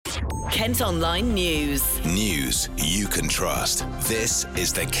Kent Online News. News you can trust. This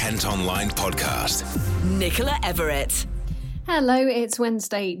is the Kent Online Podcast. Nicola Everett. Hello, it's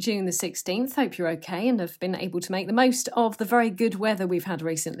Wednesday, June the 16th. Hope you're okay and have been able to make the most of the very good weather we've had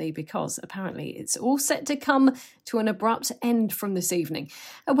recently, because apparently it's all set to come to an abrupt end from this evening.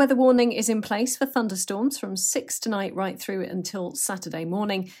 A weather warning is in place for thunderstorms from 6 tonight right through until Saturday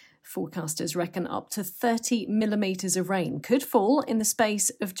morning. Forecasters reckon up to 30 millimetres of rain could fall in the space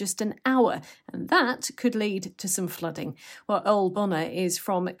of just an hour, and that could lead to some flooding. Well, Earl Bonner is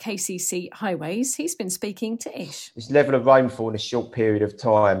from KCC Highways. He's been speaking to Ish. This level of rainfall in a short period of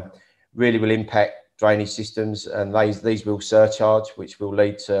time really will impact drainage systems, and these will surcharge, which will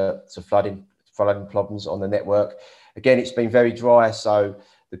lead to flooding problems on the network. Again, it's been very dry, so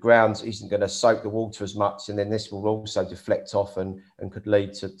the ground isn't going to soak the water as much, and then this will also deflect off and could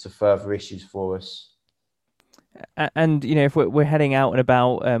lead to further issues for us. And, you know, if we're heading out and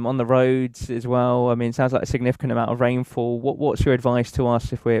about on the roads as well, I mean, it sounds like a significant amount of rainfall. What's your advice to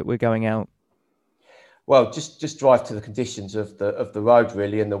us if we're going out? Well, just drive to the conditions of the road,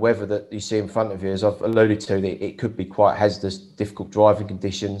 really, and the weather that you see in front of you. As I've alluded to, it could be quite hazardous, difficult driving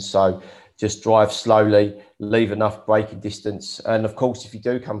conditions. So just drive slowly, leave enough braking distance. And of course, if you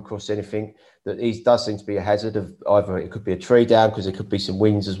do come across anything that does seem to be a hazard, of either it could be a tree down, because there could be some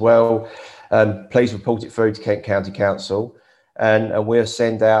winds as well, please report it through to Kent County Council. And we'll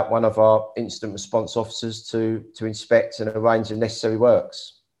send out one of our incident response officers to inspect and arrange the necessary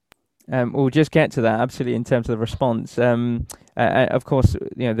works. We'll just get to that, absolutely, in terms of the response. Of course,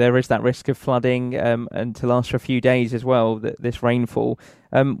 you know, there is that risk of flooding and to last for a few days as well, this rainfall.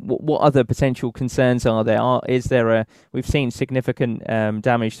 What other potential concerns are there? We've seen significant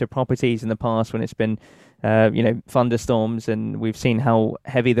damage to properties in the past when it's been, thunderstorms, and we've seen how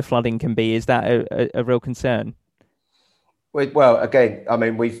heavy the flooding can be. Is that a real concern? Well, again, I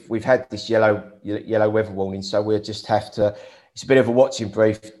mean, we've had this yellow weather warning, so we'll just have to. It's a bit of a watching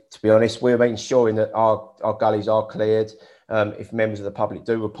brief, to be honest. We're ensuring that our gullies are cleared. If members of the public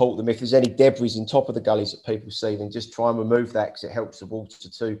do report them, if there's any debris in top of the gullies that people see, then just try and remove that, because it helps the water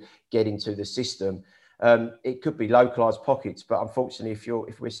to get into the system. It could be localised pockets, but unfortunately,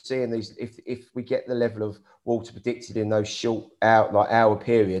 if we're seeing these, if we get the level of water predicted in those short hour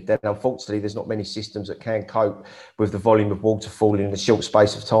period, then unfortunately there's not many systems that can cope with the volume of water falling in a short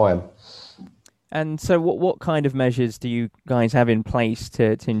space of time. And so what kind of measures do you guys have in place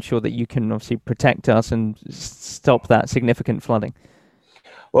to ensure that you can obviously protect us and stop that significant flooding?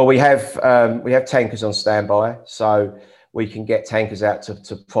 Well, we have tankers on standby, so we can get tankers out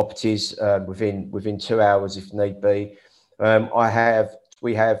to properties within 2 hours if need be.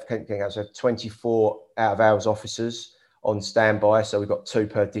 We have 24 out of hours officers on standby, so we've got 2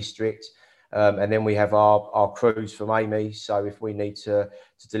 per district. And then we have our crews from AMI. So if we need to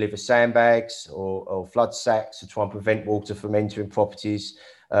deliver sandbags or flood sacks to try and prevent water from entering properties,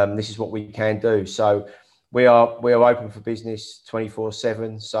 this is what we can do. So we are open for business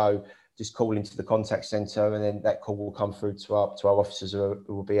 24/7. So just call into the contact centre, and then that call will come through to our officers who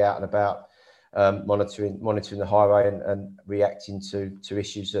will be out and about, monitoring the highway and reacting to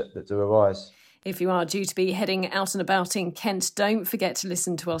issues that do arise. If you are due to be heading out and about in Kent, don't forget to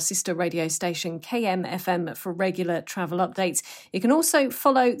listen to our sister radio station KMFM for regular travel updates. You can also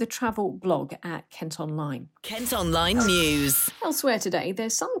follow the travel blog at Kent Online. Kent Online News. Elsewhere today,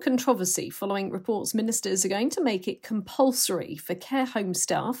 there's some controversy following reports ministers are going to make it compulsory for care home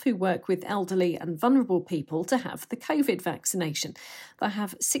staff who work with elderly and vulnerable people to have the COVID vaccination. They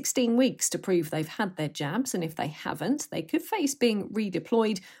have 16 weeks to prove they've had their jabs, and if they haven't, they could face being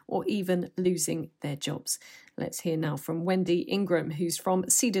redeployed or even losing their jobs. Let's hear now from Wendy Ingram, who's from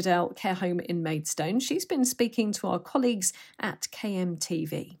Cedardale Care Home in Maidstone. She's been speaking to our colleagues at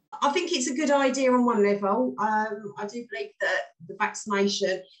KMTV. I think it's a good idea on one level. I do believe that the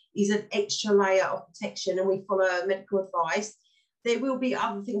vaccination is an extra layer of protection, and we follow medical advice. There will be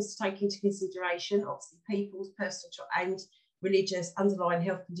other things to take into consideration, obviously people's personal and religious underlying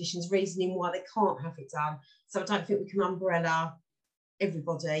health conditions, reasoning why they can't have it done. So I don't think we can umbrella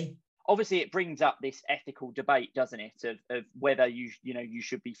everybody. Obviously, it brings up this ethical debate, doesn't it, of whether you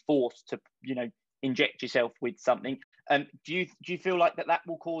should be forced to inject yourself with something. Do you feel like that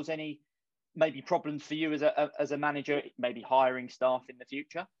will cause any maybe problems for you as a manager, maybe hiring staff in the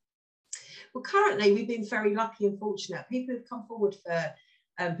future? Well, currently we've been very lucky and fortunate. People who've come forward for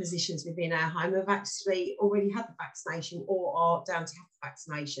positions within our home have actually already had the vaccination or are down to have the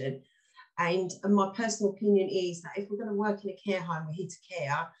vaccination. And my personal opinion is that if we're going to work in a care home, we're here to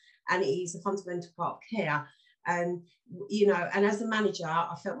care. And it is a fundamental part of care. And as a manager,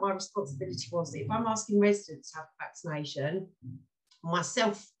 I felt my responsibility was that if I'm asking residents to have vaccination,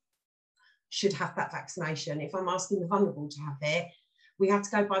 myself should have that vaccination. If I'm asking the vulnerable to have it, we have to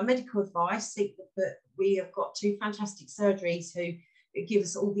go by medical advice, but we have got 2 fantastic surgeries who give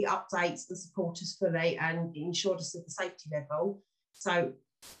us all the updates and support us fully and ensure us of the safety level. So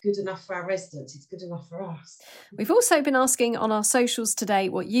good enough for our residents, it's good enough for us. We've also been asking on our socials today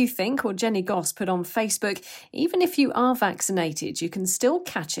what you think, or Jenny Goss put on Facebook, even if you are vaccinated, you can still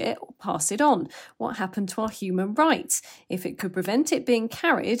catch it or pass it on. What happened to our human rights? If it could prevent it being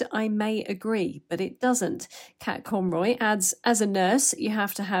carried, I may agree, but it doesn't. Kat Conroy adds, as a nurse, you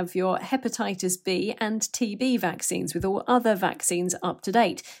have to have your hepatitis B and TB vaccines with all other vaccines up to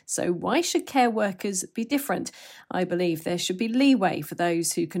date. So why should care workers be different? I believe there should be leeway for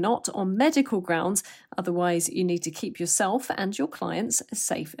those who cannot on medical grounds. Otherwise, you need to keep yourself and your clients as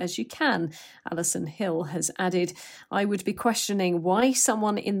safe as you can. Alison Hill has added, I would be questioning why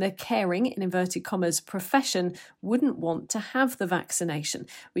someone in the caring, in inverted commas, profession wouldn't want to have the vaccination.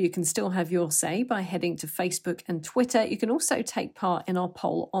 Well, you can still have your say by heading to Facebook and Twitter. You can also take part in our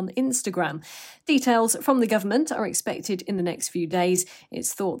poll on Instagram. Details from the government are expected in the next few days.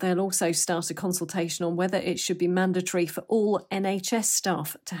 It's thought they'll also start a consultation on whether it should be mandatory for all NHS staff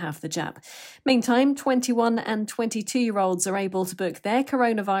to have the jab. Meantime, 21 and 22-year-olds are able to book their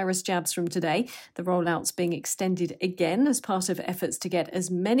coronavirus jabs from today. The rollout's being extended again as part of efforts to get as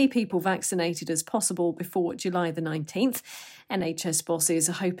many people vaccinated as possible before July the 19th. NHS bosses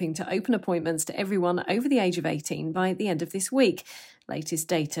are hoping to open appointments to everyone over the age of 18 by the end of this week. Latest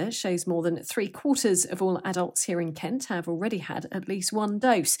data shows more than 3/4 of all adults here in Kent have already had at least one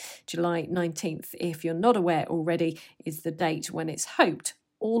dose. July 19th, if you're not aware already, is the date when it's hoped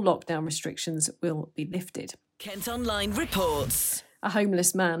all lockdown restrictions will be lifted. Kent Online reports. A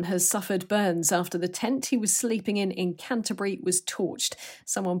homeless man has suffered burns after the tent he was sleeping in Canterbury was torched.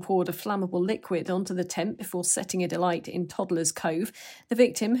 Someone poured a flammable liquid onto the tent before setting it alight in Toddler's Cove. The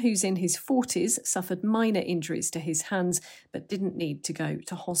victim, who's in his 40s, suffered minor injuries to his hands but didn't need to go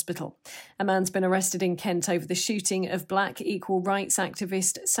to hospital. A man's been arrested in Kent over the shooting of black equal rights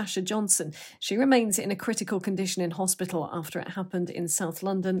activist Sasha Johnson. She remains in a critical condition in hospital after it happened in South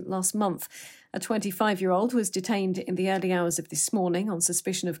London last month. A 25-year-old was detained in the early hours of this morning on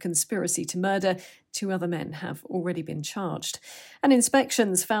suspicion of conspiracy to murder. 2 other men have already been charged. And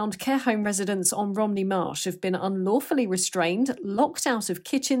inspections found care home residents on Romney Marsh have been unlawfully restrained, locked out of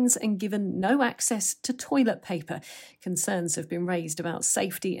kitchens and given no access to toilet paper. Concerns have been raised about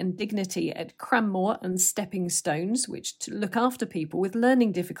safety and dignity at Cranmore and Stepping Stones, which look after people with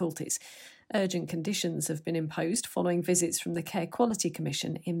learning difficulties. Urgent conditions have been imposed following visits from the Care Quality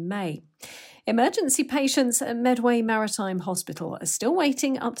Commission in May. Emergency patients at Medway Maritime Hospital are still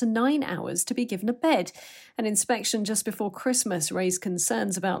waiting up to 9 hours to be given a bed. An inspection just before Christmas raised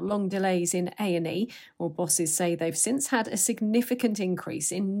concerns about long delays in A&E, while bosses say they've since had a significant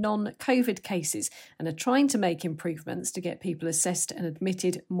increase in non-COVID cases and are trying to make improvements to get people assessed and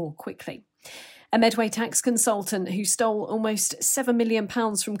admitted more quickly. A Medway tax consultant who stole almost £7 million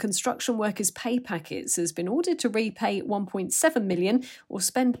from construction workers' pay packets has been ordered to repay £1.7 million or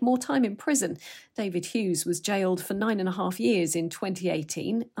spend more time in prison. David Hughes was jailed for 9.5 years in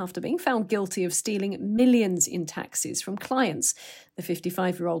 2018 after being found guilty of stealing millions in taxes from clients. The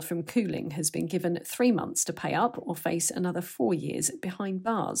 55-year-old from Cooling has been given 3 months to pay up or face another 4 years behind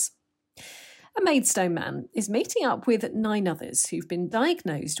bars. A Maidstone man is meeting up with 9 others who've been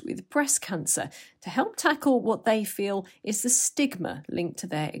diagnosed with breast cancer to help tackle what they feel is the stigma linked to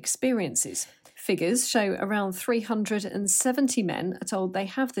their experiences. Figures show around 370 men are told they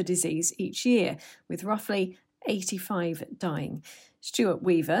have the disease each year, with roughly 85 dying. Stuart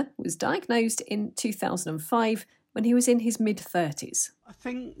Weaver was diagnosed in 2005 when he was in his mid-30s. I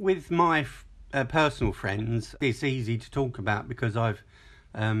think with my personal friends, it's easy to talk about because I've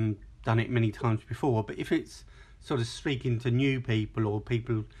done it many times before, but if it's sort of speaking to new people or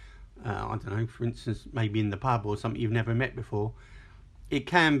people, I don't know, for instance, maybe in the pub or something you've never met before, it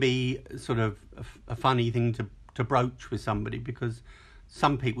can be sort of a funny thing to broach with somebody because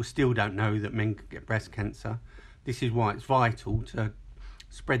some people still don't know that men can get breast cancer. This is why it's vital to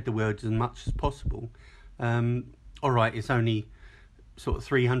spread the word as much as possible. All right, it's only sort of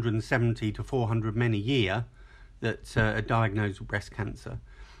 370 to 400 men a year that are diagnosed with breast cancer.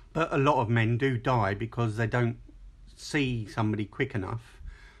 But a lot of men do die because they don't see somebody quick enough,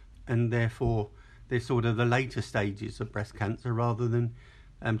 and therefore they're sort of the later stages of breast cancer rather than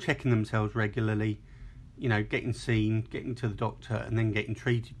checking themselves regularly, you know, getting seen, getting to the doctor and then getting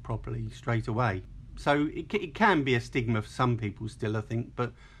treated properly straight away. So it can be a stigma for some people still, I think,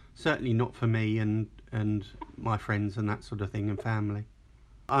 but certainly not for me and my friends and that sort of thing and family.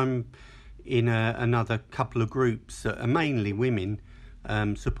 I'm in another couple of groups that are mainly women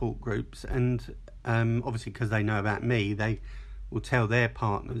support groups, and obviously because they know about me, they will tell their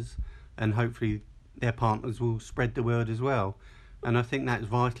partners, and hopefully their partners will spread the word as well. And I think that's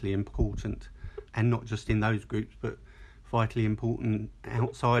vitally important, and not just in those groups, but vitally important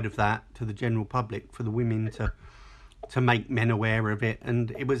outside of that to the general public, for the women to make men aware of it.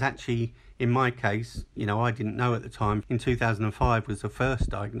 And it was actually, in my case, I didn't know at the time. In 2005 was the first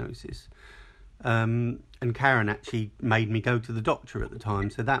diagnosis. And Karen actually made me go to the doctor at the time.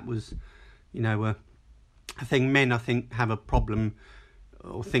 So that was, a thing. Men, I think, have a problem,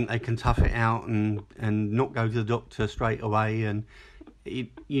 or think they can tough it out and not go to the doctor straight away. And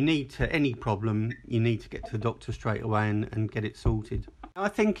you need to, any problem, you need to get to the doctor straight away and get it sorted. I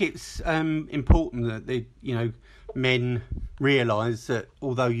think it's important that men realise that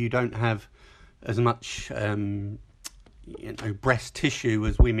although you don't have as much breast tissue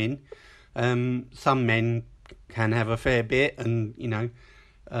as women, some men can have a fair bit, and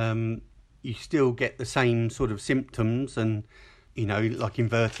you still get the same sort of symptoms, and like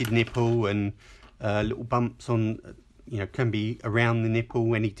inverted nipple and little bumps on, can be around the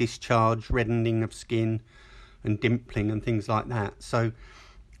nipple, any discharge, reddening of skin and dimpling and things like that. So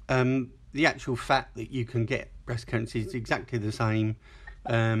the actual fact that you can get breast cancer is exactly the same,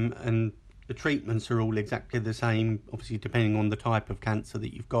 and the treatments are all exactly the same, obviously depending on the type of cancer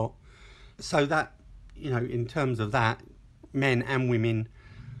that you've got. So that, in terms of that, men and women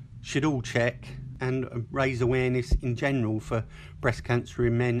should all check and raise awareness in general for breast cancer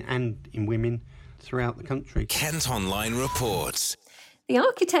in men and in women throughout the country. Kent Online reports. The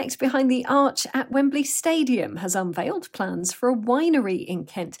architect behind the arch at Wembley Stadium has unveiled plans for a winery in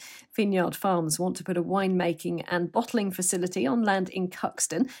Kent. Vineyard Farms want to put a winemaking and bottling facility on land in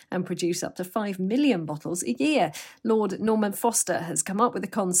Cuxton and produce up to 5 million bottles a year. Lord Norman Foster has come up with a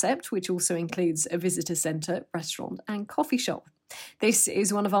concept which also includes a visitor centre, restaurant and coffee shop. This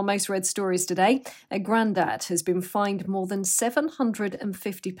is one of our most read stories today. A grandad has been fined more than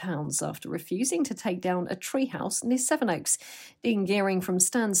 £750 after refusing to take down a treehouse near Sevenoaks. Dean Gearing from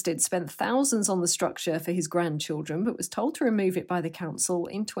Stansted spent thousands on the structure for his grandchildren, but was told to remove it by the council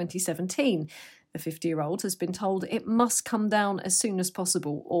in 2017. The 50-year-old has been told it must come down as soon as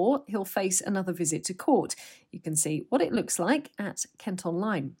possible, or he'll face another visit to court. You can see what it looks like at Kent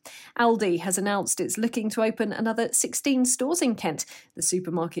Online. Aldi has announced it's looking to open another 16 stores in Kent. The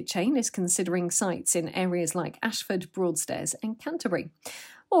supermarket chain is considering sites in areas like Ashford, Broadstairs and Canterbury.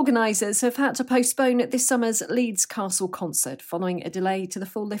 Organisers have had to postpone this summer's Leeds Castle concert following a delay to the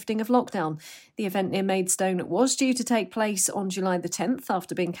full lifting of lockdown. The event near Maidstone was due to take place on July the 10th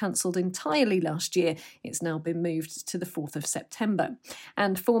after being cancelled entirely last year. It's now been moved to the 4th of September.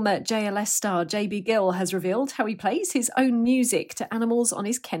 And former JLS star JB Gill has revealed how he plays his own music to animals on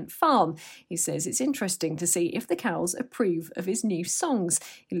his Kent farm. He says it's interesting to see if the cows approve of his new songs.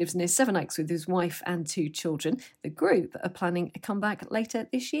 He lives near Sevenoaks with his wife and 2 children. The group are planning a comeback later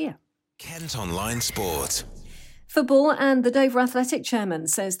this year. Kent Online Sport. Football, and the Dover Athletic chairman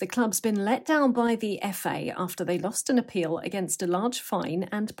says the club's been let down by the FA after they lost an appeal against a large fine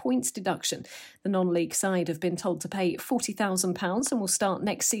and points deduction. The non-league side have been told to pay £40,000 and will start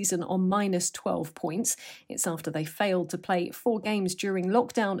next season on minus 12 points. It's after they failed to play 4 games during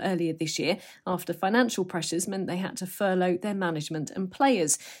lockdown earlier this year after financial pressures meant they had to furlough their management and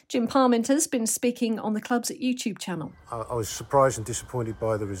players. Jim Parminter's been speaking on the club's YouTube channel. I was surprised and disappointed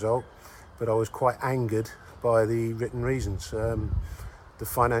by the result, but I was quite angered by the written reasons. The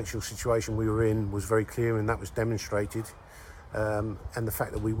financial situation we were in was very clear, and that was demonstrated. And the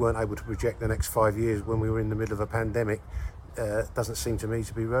fact that we weren't able to project the next 5 years when we were in the middle of a pandemic doesn't seem to me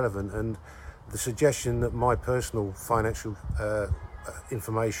to be relevant. And the suggestion that my personal financial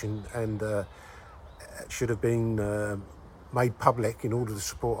information and should have been made public in order to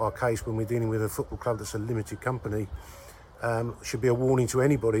support our case when we're dealing with a football club that's a limited company should be a warning to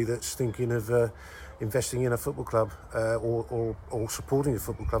anybody that's thinking of investing in a football club or supporting a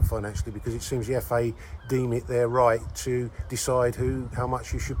football club financially, because it seems the FA deem it their right to decide how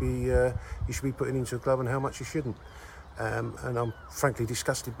much you should be putting into a club and how much you shouldn't. And I'm frankly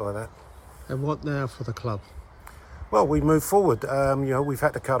disgusted by that. And what now for the club? Well, we move forward. We've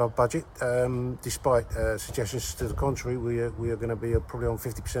had to cut our budget. Despite suggestions to the contrary, we are going to be probably on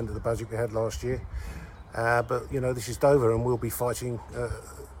 50% of the budget we had last year. But this is Dover, and we'll be fighting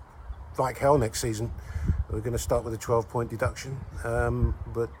like hell next season. We're going to start with a 12-point deduction,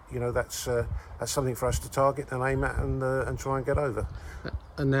 but that's something for us to target and aim at and try and get over.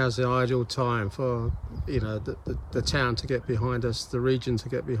 And now's the ideal time for the town to get behind us, the region to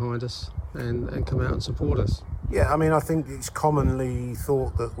get behind us, and come out and support us. Yeah, I mean, I think it's commonly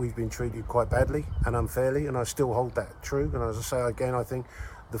thought that we've been treated quite badly and unfairly, and I still hold that true. And as I say again, I think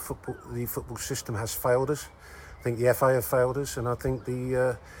the football system has failed us. I think the FA have failed us, and I think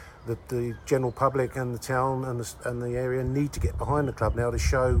the general public and the town and the area need to get behind the club now to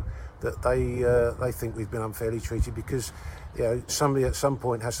show that they think we've been unfairly treated, because somebody at some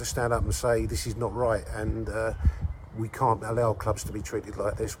point has to stand up and say this is not right, and we can't allow clubs to be treated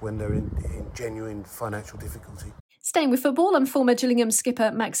like this when they're in genuine financial difficulty. Staying with football, and former Gillingham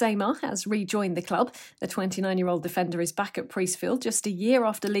skipper Max Amar has rejoined the club. The 29-year-old defender is back at Priestfield just a year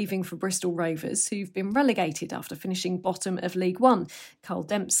after leaving for Bristol Rovers, who've been relegated after finishing bottom of League One. Carl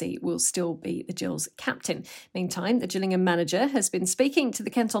Dempsey will still be the Gills captain. Meantime, the Gillingham manager has been speaking to the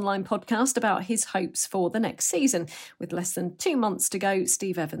Kent Online podcast about his hopes for the next season. With less than 2 months to go,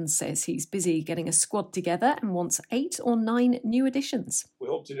 Steve Evans says he's busy getting a squad together and wants 8 or 9 new additions. We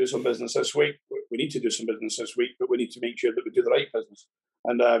hope to do some business this week. We need to do some business this week, but we need to make sure that we do the right business.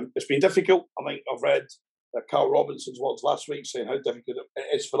 And it's been difficult. I think I've read Carl Robinson's words last week saying how difficult it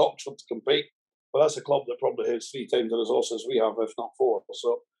is for Oxford to compete. But that's a club that probably has 3 times the resources we have, if not 4.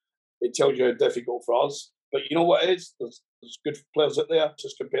 So it tells you how difficult for us. But you know what it is? There's good players out there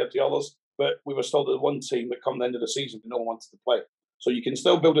just compared to others. But we were still the one team that come the end of the season no one wanted to play. So you can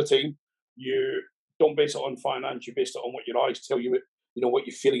still build a team. You don't base it on finance. You base it on what your eyes tell you. What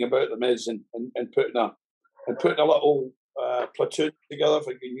your feeling about them is, and putting a little platoon together, if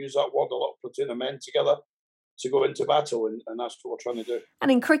I can use that word, a little platoon of men together to go into battle, and that's what we're trying to do.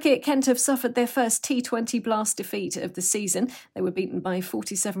 And in cricket, Kent have suffered their first T20 Blast defeat of the season. They were beaten by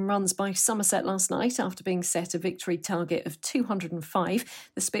 47 runs by Somerset last night after being set a victory target of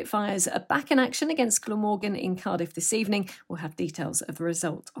 205. The Spitfires are back in action against Glamorgan in Cardiff this evening. We'll have details of the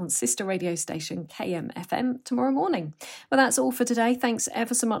result on sister radio station KMFM tomorrow morning. Well, that's all for today. Thanks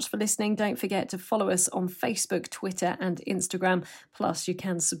ever so much for listening. Don't forget to follow us on Facebook, Twitter and Instagram. Plus, you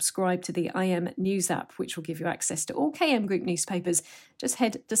can subscribe to the IM News app, which will give you access to all KM Group newspapers. Just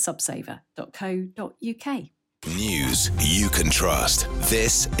head to subsaver.co.uk. News you can trust.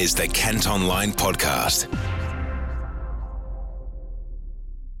 This is the Kent Online Podcast.